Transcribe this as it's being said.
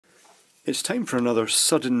It's time for another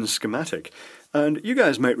sudden schematic, and you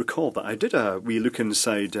guys might recall that I did a wee look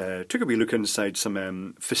inside, took a wee look inside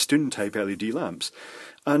some festoon type LED lamps,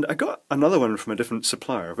 and I got another one from a different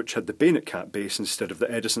supplier which had the bayonet cap base instead of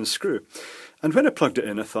the Edison screw. And when I plugged it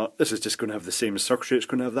in, I thought this is just going to have the same circuitry, it's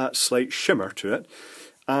going to have that slight shimmer to it,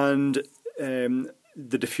 and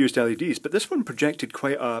the diffused LEDs, but this one projected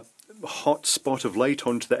quite a hot spot of light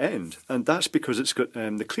onto the end, and that's because it's got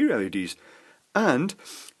the clear LEDs. And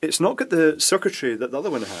it's not got the circuitry that the other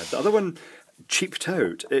one had. The other one cheaped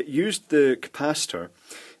out. It used the capacitor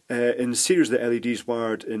in a series of the LEDs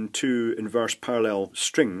wired in two inverse parallel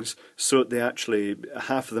strings, so they actually,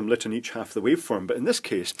 half of them lit on each half of the waveform. But in this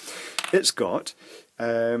case, it's got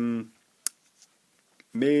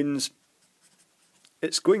mains.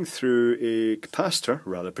 It's going through a capacitor,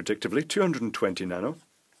 rather predictably, 220 nano.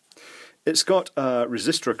 It's got a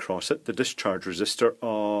resistor across it, the discharge resistor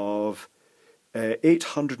of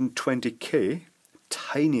 820k,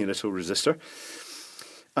 tiny little resistor,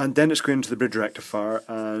 and then it's going to the bridge rectifier,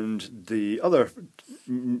 and the other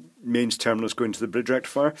mains terminal is going to the bridge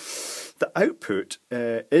rectifier. The output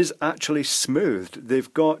is actually smoothed.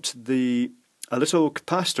 They've got a little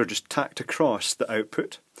capacitor just tacked across the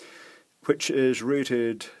output, which is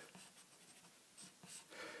rated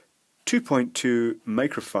 2.2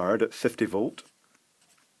 microfarad at 50 volt.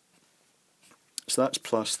 So that's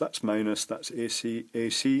plus, that's minus, that's AC,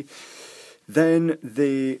 AC. Then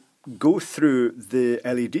they go through the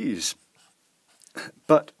LEDs,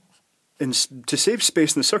 but to save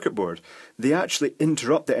space in the circuit board, they actually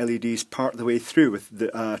interrupt the LEDs part of the way through with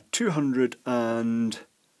the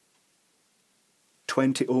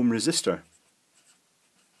 220 ohm resistor.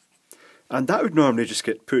 And that would normally just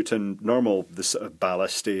get put in normal, the sort of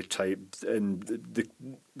ballasty type, in the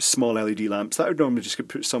small LED lamps. That would normally just get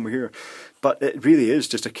put somewhere here. But it really is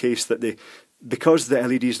just a case that they, because the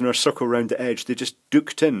LEDs in our circle around the edge, they just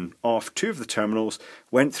duked in off two of the terminals,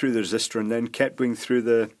 went through the resistor, and then kept going through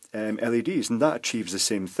the LEDs, and that achieves the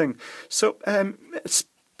same thing. So it's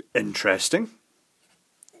interesting,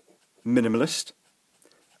 minimalist,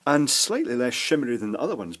 and slightly less shimmery than the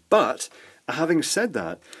other ones. But having said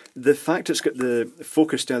that, the fact it's got the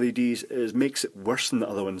focused LEDs makes it worse than the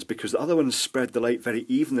other ones, because the other ones spread the light very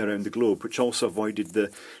evenly around the globe, which also avoided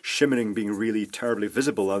the shimmering being really terribly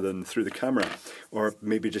visible other than through the camera, or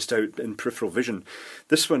maybe just out in peripheral vision.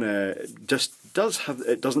 This one just doesn't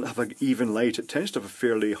have an even light. It tends to have a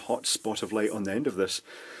fairly hot spot of light on the end of this.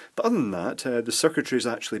 But other than that, the circuitry is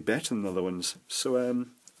actually better than the other ones, so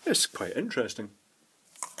it's quite interesting.